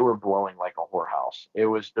there. They were blowing like a whorehouse. There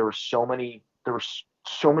were so many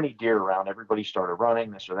deer around. Everybody started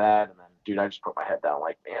running, this or that. And then, dude, I just put my head down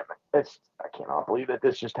like, man, I cannot believe that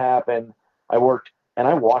this just happened. I watched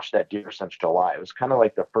that deer since July. It was kind of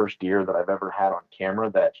like the first deer that I've ever had on camera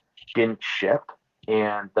that didn't shift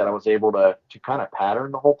and that I was able to kind of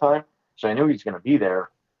pattern the whole time. So I knew he was going to be there.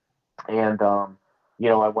 And,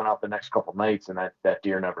 I went out the next couple nights and that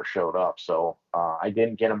deer never showed up. So I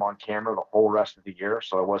didn't get him on camera the whole rest of the year.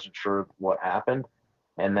 So I wasn't sure what happened.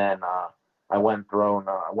 And then I went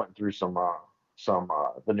through some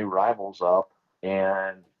the new rivals up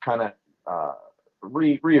and kind of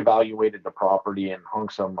reevaluated the property and hung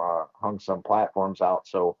some platforms out.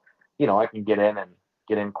 So, I can get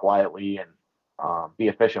in quietly and be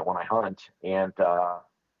efficient when I hunt. And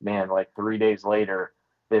man, like 3 days later,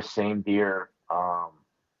 this same deer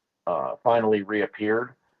finally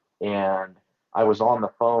reappeared, and I was on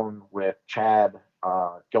the phone with Chad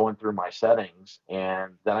going through my settings,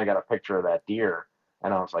 and then I got a picture of that deer,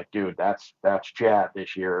 and I was like, dude, that's Chad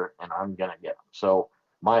this year, and I'm gonna get him. So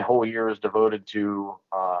my whole year is devoted to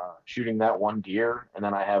shooting that one deer, and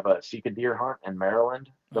then I have a Sika deer hunt in Maryland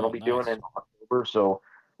that I'll be doing in October. So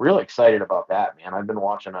really excited about that, man. I've been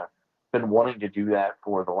wanting to do that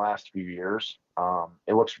for the last few years.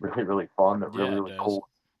 It looks really, really fun. They're really cool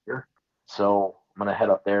here. So I'm gonna head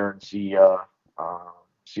up there and see what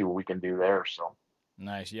we can do there. So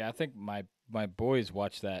nice. Yeah, I think my boys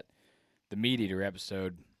watched the Meat Eater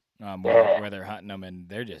episode where they're hunting them, and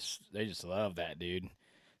they just love that, dude.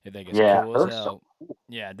 They think it's cool as hell. So cool.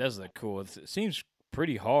 Yeah, it does look cool. It seems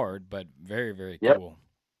pretty hard, but very, very cool.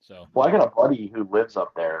 So well, I got a buddy who lives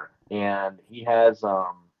up there, and he has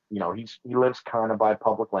he lives kind of by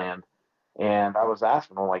public land. And I was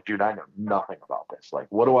asking him, like, dude, I know nothing about this. Like,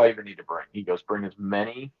 what do I even need to bring? He goes, bring as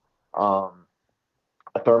many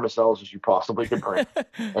thermocells as you possibly could bring,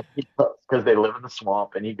 because they live in the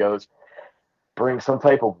swamp. And he goes, bring some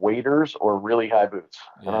type of waders or really high boots.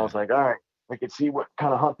 Yeah. And I was like, all right, we can see what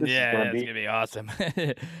kind of hunt this is going to be. Yeah, it's going to be awesome.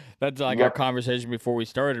 That's like our conversation before we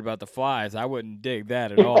started about the flies. I wouldn't dig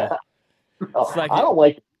that at all. No, it's like, I don't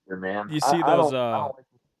like it either, man. You see I don't like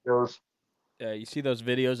those. You see those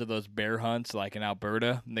videos of those bear hunts, like in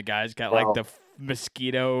Alberta, and the guy's got like the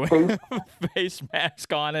mosquito face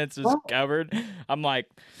mask on, and it's just covered. I'm like,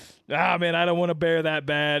 man, I don't want a bear that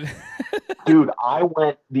bad. Dude,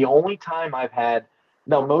 the only time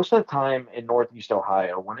most of the time in Northeast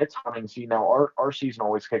Ohio, when it's hunting season, now our season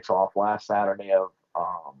always kicks off last Saturday of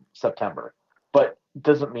September, but it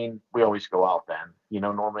doesn't mean we always go out then.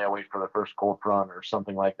 Normally I wait for the first cold front or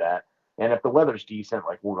something like that. And if the weather's decent,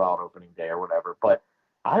 like we'll go out opening day or whatever. But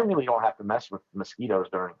I really don't have to mess with mosquitoes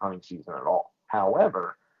during hunting season at all.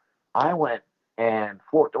 However, I went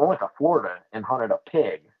went to Florida and hunted a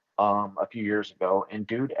pig a few years ago. And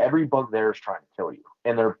dude, every bug there is trying to kill you,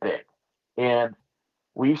 and they're big. And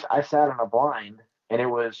I sat in a blind, and it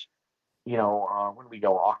was, when did we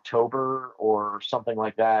go? October or something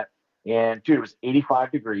like that. And dude, it was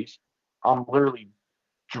 85 degrees. I'm literally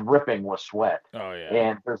dripping with sweat. Oh yeah.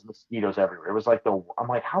 And there's mosquitoes everywhere. It was like I'm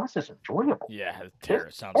like, how is this enjoyable? Yeah,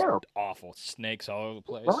 it sounds awful. Snakes all over the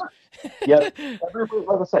place. Yeah,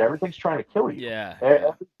 like I said, everything's trying to kill you. Yeah.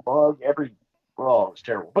 Every bug, it was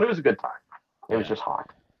terrible. But it was a good time. It was just hot.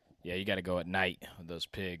 Yeah, you got to go at night with those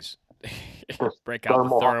pigs. Break out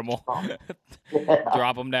the thermal.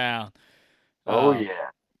 Drop them down. Oh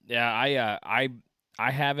yeah. Yeah, I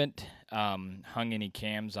haven't hung any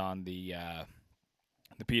cams on the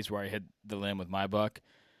piece where I hit the limb with my buck.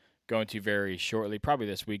 Going to very shortly, probably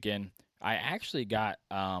this weekend. I actually got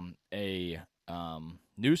a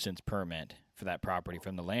nuisance permit for that property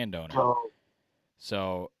from the landowner. Oh.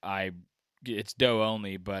 So it's doe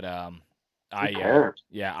only, but I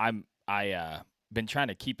been trying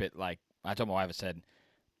to keep it like I told my wife. I said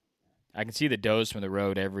I can see the does from the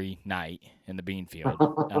road every night in the bean field.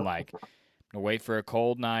 I'm like, I'm gonna wait for a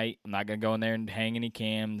cold night. I'm not gonna go in there and hang any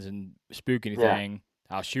cams and spook anything.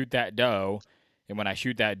 Yeah. I'll shoot that doe, And when I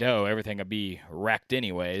shoot that doe, everything will be wrecked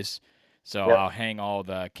anyways. So Yep. I'll hang all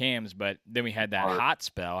the cams. But then we had that hot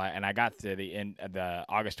spell, and I got to the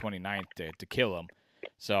August 29th to kill him.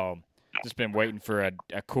 So just been waiting for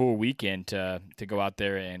a cool weekend to go out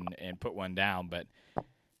there and put one down. But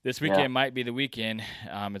this weekend might be the weekend.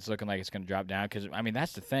 It's looking like it's going to drop down because, I mean,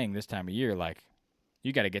 that's the thing this time of year. Like,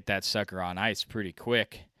 you got to get that sucker on ice pretty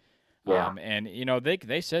quick. Yeah. And, you know,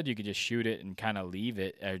 they said you could just shoot it and kind of leave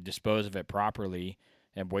it or dispose of it properly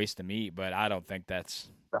and waste the meat, but I don't think that's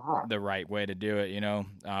the right way to do it, you know.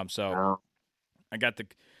 So I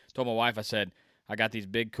told my wife, I said, I got these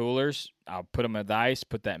big coolers. I'll put them in the ice,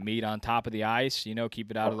 put that meat on top of the ice, you know, keep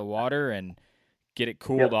it out of the water and get it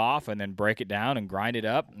cooled off and then break it down and grind it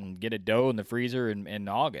up and get a dough in the freezer in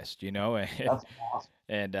August, you know. That's awesome.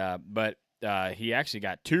 And but he actually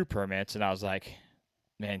got 2 permits, and I was like,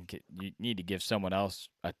 man, you need to give someone else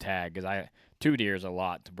a tag because 2 deer is a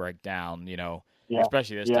lot to break down, you know,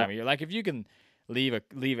 especially this time of year. Like if you can leave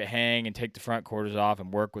it hang and take the front quarters off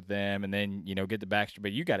and work with them, and then you know get the back,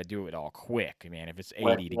 but you got to do it all quick, man. If it's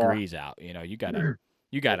 80 degrees out, you know, you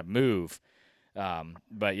gotta move.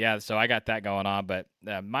 But yeah, so I got that going on. But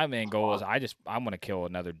my main goal is I want to kill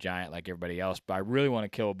another giant like everybody else, but I really want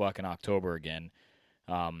to kill a buck in October again.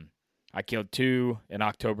 I killed 2 in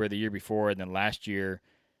October the year before, and then last year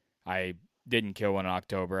I didn't kill one in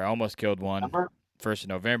October. I almost killed one first of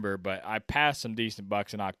November, but I passed some decent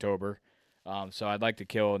bucks in October. So I'd like to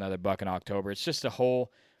kill another buck in October. It's just the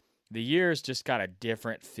year's just got a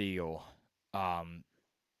different feel.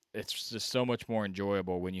 It's just so much more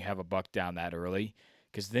enjoyable when you have a buck down that early,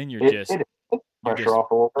 because then you're just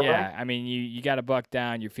yeah. I mean, you got a buck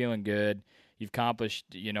down, you're feeling good, you've accomplished,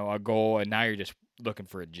 you know, a goal, and now you're just looking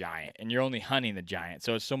for a giant, and you're only hunting the giant.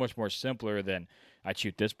 So it's so much more simpler than I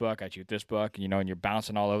shoot this buck, you know, and you're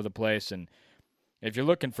bouncing all over the place. And if you're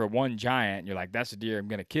looking for one giant, and you're like, that's a deer I'm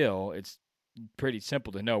going to kill, it's pretty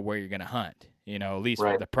simple to know where you're going to hunt, you know, at least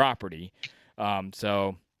the property. And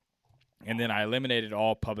then I eliminated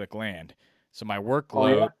all public land. So my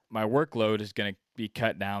workload is going to be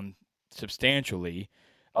cut down substantially.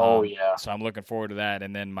 So I'm looking forward to that.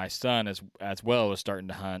 And then my son as well is starting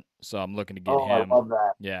to hunt, so I'm looking to get him. I love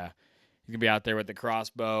that. Yeah, he's gonna be out there with the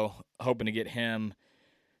crossbow, hoping to get him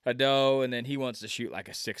a doe, and then he wants to shoot like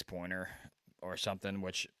a 6-pointer or something.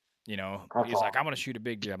 Which, you know, he's like, I'm gonna shoot a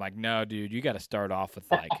big deer. I'm like, no, dude, you got to start off with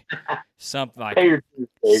like something like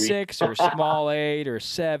 6 or small 8 or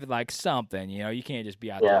 7, like something. You know, you can't just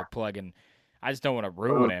be out there plugging. I just don't want to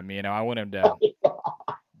ruin him. You know, I want him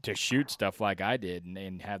to shoot stuff like I did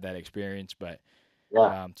and have that experience. But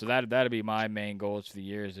so that'd be my main goals for the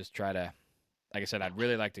year, is just try to, like I said, I'd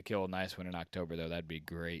really like to kill a nice one in October though. That'd be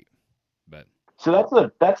great. But so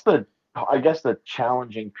that's the I guess the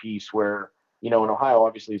challenging piece where, you know, in Ohio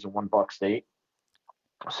obviously is a 1-buck state.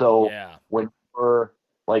 So when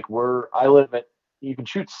I live at, you can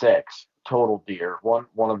shoot 6 total deer, one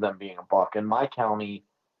of them being a buck. In my county,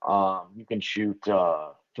 you can shoot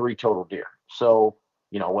 3 total deer. So,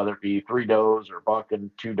 you know, whether it be 3 does or a buck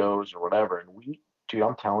and 2 does or whatever. And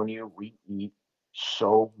I'm telling you, we eat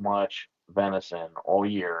so much venison all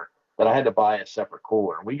year that I had to buy a separate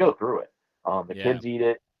cooler, and we go through it. The kids eat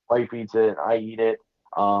it, wife eats it, I eat it.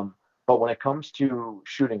 But when it comes to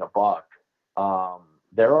shooting a buck,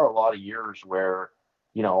 there are a lot of years where,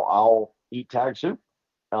 you know, I'll eat tag soup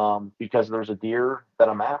because there's a deer that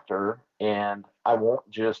I'm after, and I won't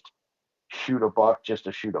just shoot a buck just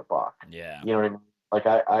to shoot a buck. Yeah. You know what I mean?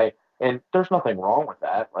 Like and there's nothing wrong with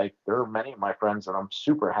that. Like there are many of my friends that I'm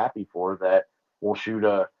super happy for that will shoot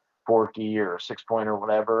a forky or a 6-pointer or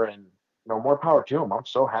whatever, and, you know, more power to them. I'm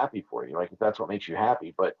so happy for you. Like if that's what makes you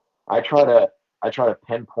happy. But I try to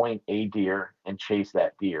pinpoint a deer and chase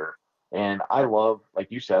that deer. And I love, like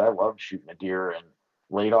you said, I love shooting a deer in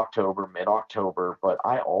late October, mid-October, but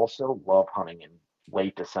I also love hunting in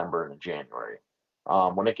late December and January.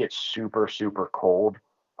 When it gets super, super cold,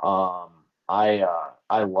 I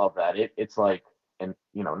love that. It's like, and,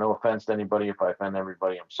 you know, no offense to anybody, if I offend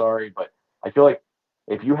everybody, I'm sorry, but I feel like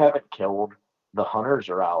if you haven't killed, the hunters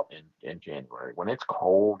are out in January. When it's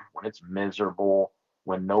cold, when it's miserable,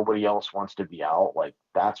 when nobody else wants to be out, like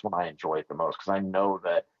that's when I enjoy it the most, because I know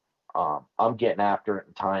that I'm getting after it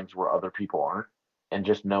in times where other people aren't, and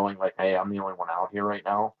just knowing like, hey, I'm the only one out here right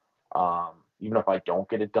now. Even if I don't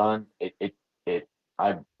get it done,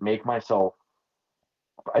 I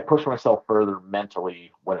push myself further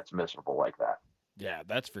mentally when it's miserable like that. Yeah,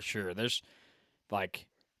 that's for sure. There's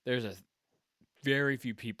a very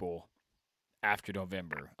few people after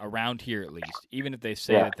November, around here at least, even if they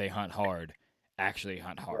say that they hunt hard, actually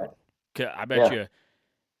hunt hard. I bet you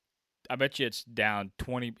I bet you it's down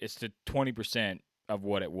 20. It's to 20% of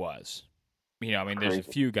what it was. You know, I mean, there's a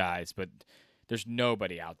few guys, but there's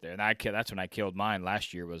nobody out there. And that's when I killed mine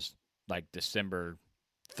last year. Was like December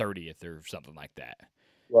 30th or something like that.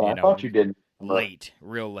 Yeah, I thought you did late,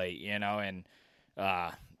 real late. You know, and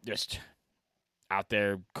just out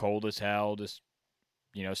there cold as hell, just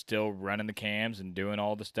still running the cams and doing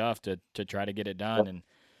all the stuff to try to get it done. And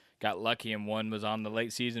got lucky, and one was on the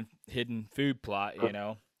late season hidden food plot.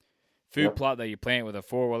 Plot that you plant with a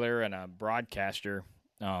 4-wheeler and a broadcaster.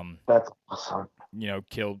 That's awesome.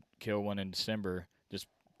 Kill one in December, just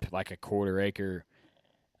like a 1/4 acre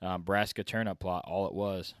brassica turnip plot. All it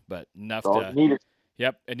was, but enough to. Needed.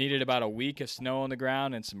 Yep, it needed about a week of snow on the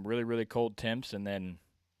ground and some really, really cold temps, and then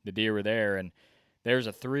the deer were there. And there's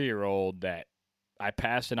a 3-year-old that I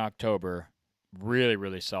passed in October, really,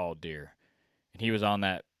 really solid deer, and he was on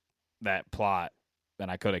that plot,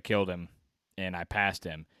 and I could have killed him, and I passed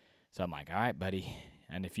him. So I'm like, all right, buddy.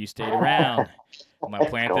 And if you stayed around, I'm going to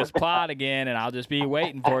plant this plot again, and I'll just be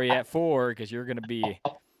waiting for you at 4 because you're going to be,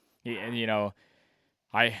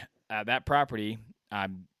 that property,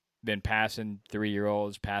 I've been passing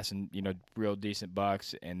 3-year-olds, passing, real decent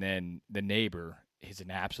bucks, and then the neighbor is an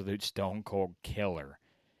absolute stone cold killer.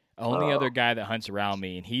 Only other guy that hunts around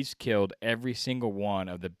me, and he's killed every single one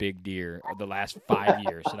of the big deer of the last 5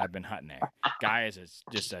 years that I've been hunting there. Guy is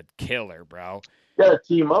just a killer, bro. You gotta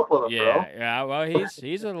team up with him, bro. Yeah. Well,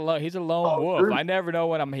 he's a lone wolf. I never know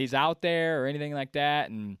when he's out there or anything like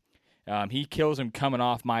that, and he kills him coming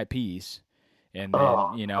off my piece, and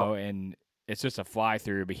then and it's just a fly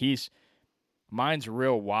through. But mine's a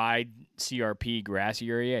real wide CRP grassy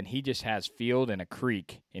area, and he just has field and a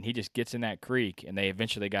creek, and he just gets in that creek, and they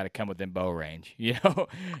eventually got to come within bow range,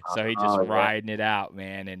 So he just riding it out,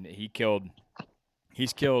 man, and he's killed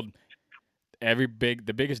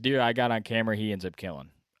the biggest deer I got on camera. He ends up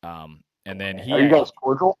killing, and then Are you guys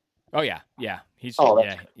cordial? Oh yeah.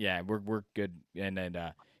 We're good, and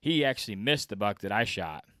then he actually missed the buck that I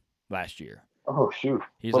shot last year. Oh shoot!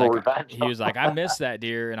 He was like, I missed that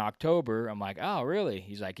deer in October. I'm like, oh really?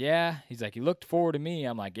 He's like, yeah. He's like, he looked forward to me.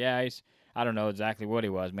 I'm like, yeah. I don't know exactly what he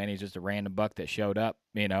was, man. He's just a random buck that showed up,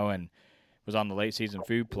 and was on the late season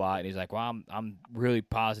food plot. And he's like, well, I'm really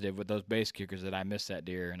positive with those base kickers that I missed that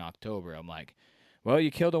deer in October. I'm like, well,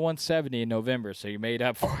 you killed a 170 in November, so you made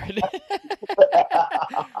up for it.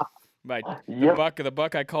 The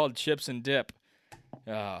buck I called Chips and Dip.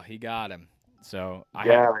 Oh, he got him. So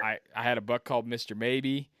I had a buck called Mr.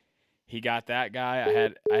 Maybe. He got that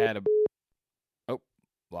guy.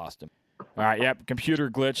 Lost him. All right, yep,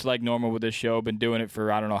 computer glitch like normal with this show. Been doing it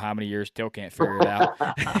for I don't know how many years, still can't figure it out.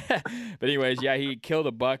 But anyways, yeah, he killed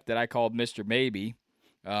a buck that I called Mr. Maybe.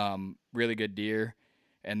 Really good deer.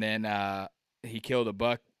 And then he killed a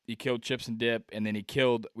buck. He killed Chips and Dip, and then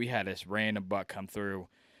we had this random buck come through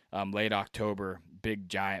late October, big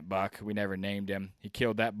giant buck. We never named him. He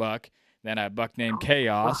killed that buck. Then a buck named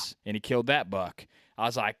Chaos, and he killed that buck. I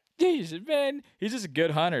was like, Jesus, man, he's just a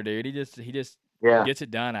good hunter, dude. He just gets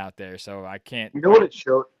it done out there. So I can't. You know what it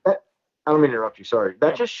showed? I don't mean to interrupt you. Sorry.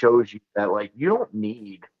 That just shows you that you don't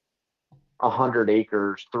need 100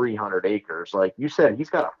 acres, 300 acres. Like you said,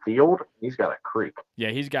 he's got a field. He's got a creek.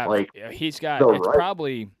 Yeah, he's got. It's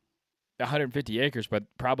probably 150 acres, but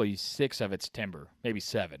probably 6 of it's timber, maybe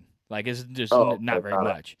 7. Like it's just not very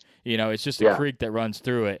much. It's just a creek that runs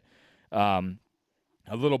through it.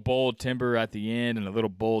 A little bowl timber at the end and a little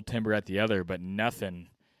bowl timber at the other, but nothing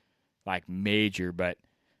like major. But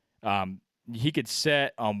he could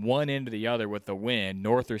set on one end or the other with the wind,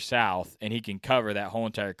 north or south, and he can cover that whole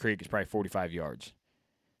entire creek. It's probably 45 yards.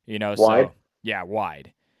 Wide? So yeah,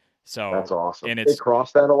 wide. So that's awesome. And they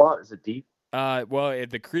cross that a lot. Is it deep?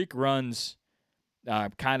 The creek runs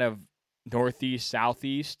kind of northeast,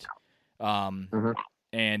 southeast, and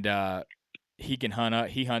he can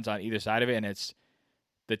hunt. He hunts on either side of it, and it's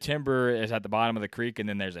the timber is at the bottom of the creek, and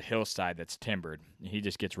then there's a hillside that's timbered. He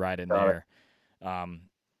just gets right in there. But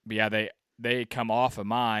yeah, they come off of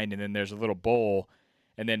mine, and then there's a little bowl,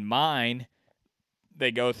 and then mine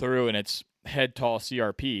they go through, and it's head tall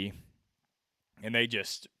CRP, and they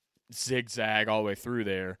just zigzag all the way through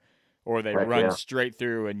there, or they run straight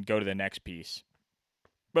through and go to the next piece.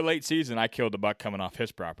 But late season, I killed the buck coming off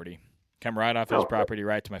his property. Come right off his property,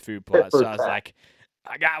 right to my food plot. So I was like,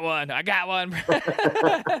 I got one.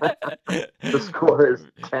 The score is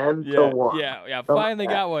 10-1. Yeah. Finally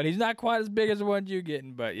got one. He's not quite as big as the one you're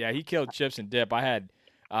getting, but yeah, he killed Chips and Dip. I had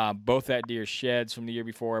both that deer sheds from the year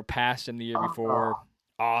before, passed him the year before.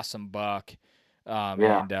 Awesome buck.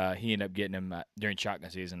 And he ended up getting him during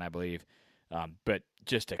shotgun season, I believe. But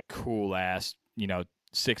just a cool ass,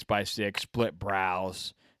 6x6 split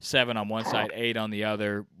brows. 7 on one side, 8 on the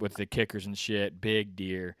other with the kickers and shit. Big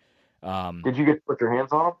deer. Did you get to put your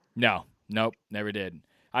hands on them? Nope, never did.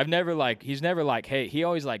 I've never he's never hey, he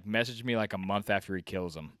always messaged me a month after he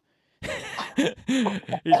kills them.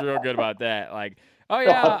 He's real good about that. Oh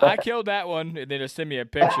yeah, I killed that one, and then he'll send me a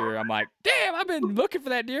picture. I'm like, damn, I've been looking for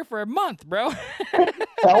that deer for a month, bro.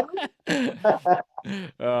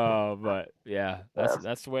 Oh, but yeah,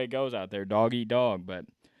 that's the way it goes out there. Dog eat dog, but.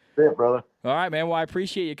 That's it, brother. All right, man. Well, I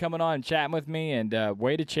appreciate you coming on and chatting with me, and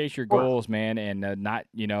way to chase your goals, man, and not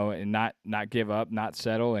give up, not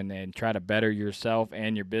settle, and try to better yourself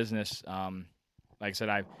and your business. Like I said,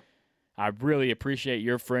 I really appreciate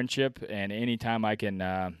your friendship, and anytime I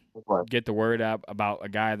can get the word out about a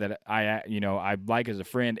guy that I like as a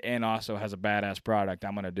friend and also has a badass product,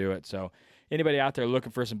 I'm gonna do it. So anybody out there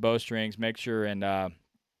looking for some bowstrings, make sure and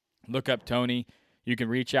look up Tony. You can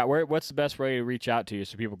reach out. What's the best way to reach out to you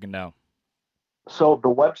so people can know? So the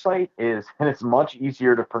website is, and it's much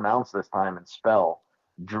easier to pronounce this time and spell,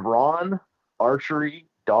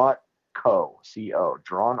 drawnarchery.co, C-O,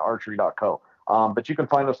 drawnarchery.co. But you can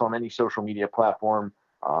find us on any social media platform,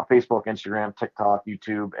 Facebook, Instagram, TikTok,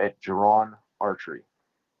 YouTube, at Drawn Archery.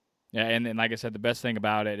 Yeah, and like I said, the best thing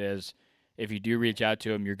about it is if you do reach out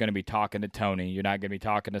to him, you're going to be talking to Tony. You're not going to be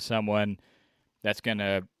talking to someone that's going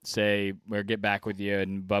to say, we'll get back with you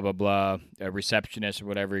and blah, blah, blah, a receptionist or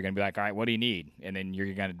whatever. You're going to be like, all right, what do you need? And then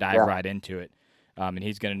you're going to dive right into it. And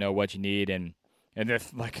he's going to know what you need. And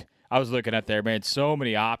there's I was looking at there, man, so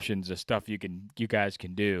many options of stuff you guys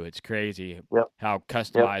can do. It's crazy how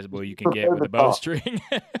customizable you can get with a bowstring.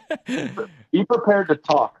 Be prepared to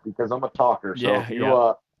talk, because I'm a talker. So if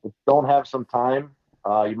you don't have some time,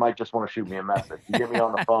 you might just want to shoot me a message. You get me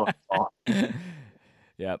on the phone.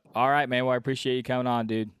 Yep. All right, man. Well, I appreciate you coming on,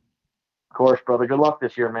 dude. Of course, brother. Good luck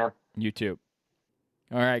this year, man. You too.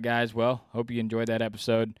 All right, guys. Well, hope you enjoyed that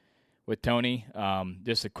episode with Tony.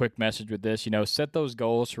 Just a quick message with this, set those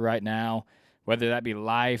goals for right now, whether that be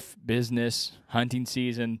life, business, hunting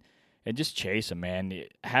season, and just chase them, man.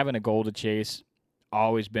 Having a goal to chase,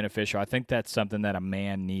 always beneficial. I think that's something that a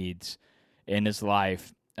man needs in his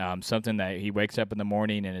life, something that he wakes up in the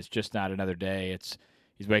morning and it's just not another day.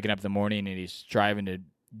 He's waking up in the morning and he's striving to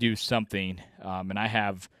do something. And I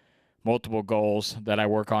have multiple goals that I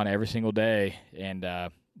work on every single day, and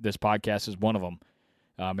this podcast is one of them.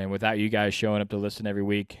 And without you guys showing up to listen every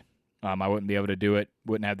week, I wouldn't be able to do it,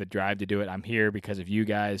 wouldn't have the drive to do it. I'm here because of you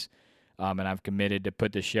guys, and I've committed to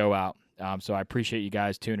put this show out. So I appreciate you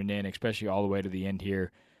guys tuning in, especially all the way to the end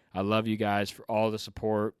here. I love you guys for all the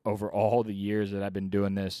support over all the years that I've been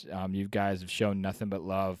doing this. You guys have shown nothing but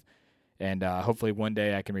love. And hopefully one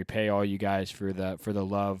day I can repay all you guys for the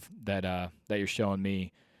love that you're showing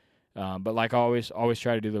me. But like always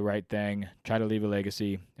try to do the right thing. Try to leave a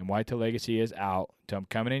legacy. And Whitetail Legacy is out. So I'm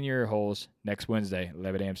coming in your holes next Wednesday,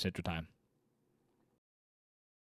 11 a.m. Central Time.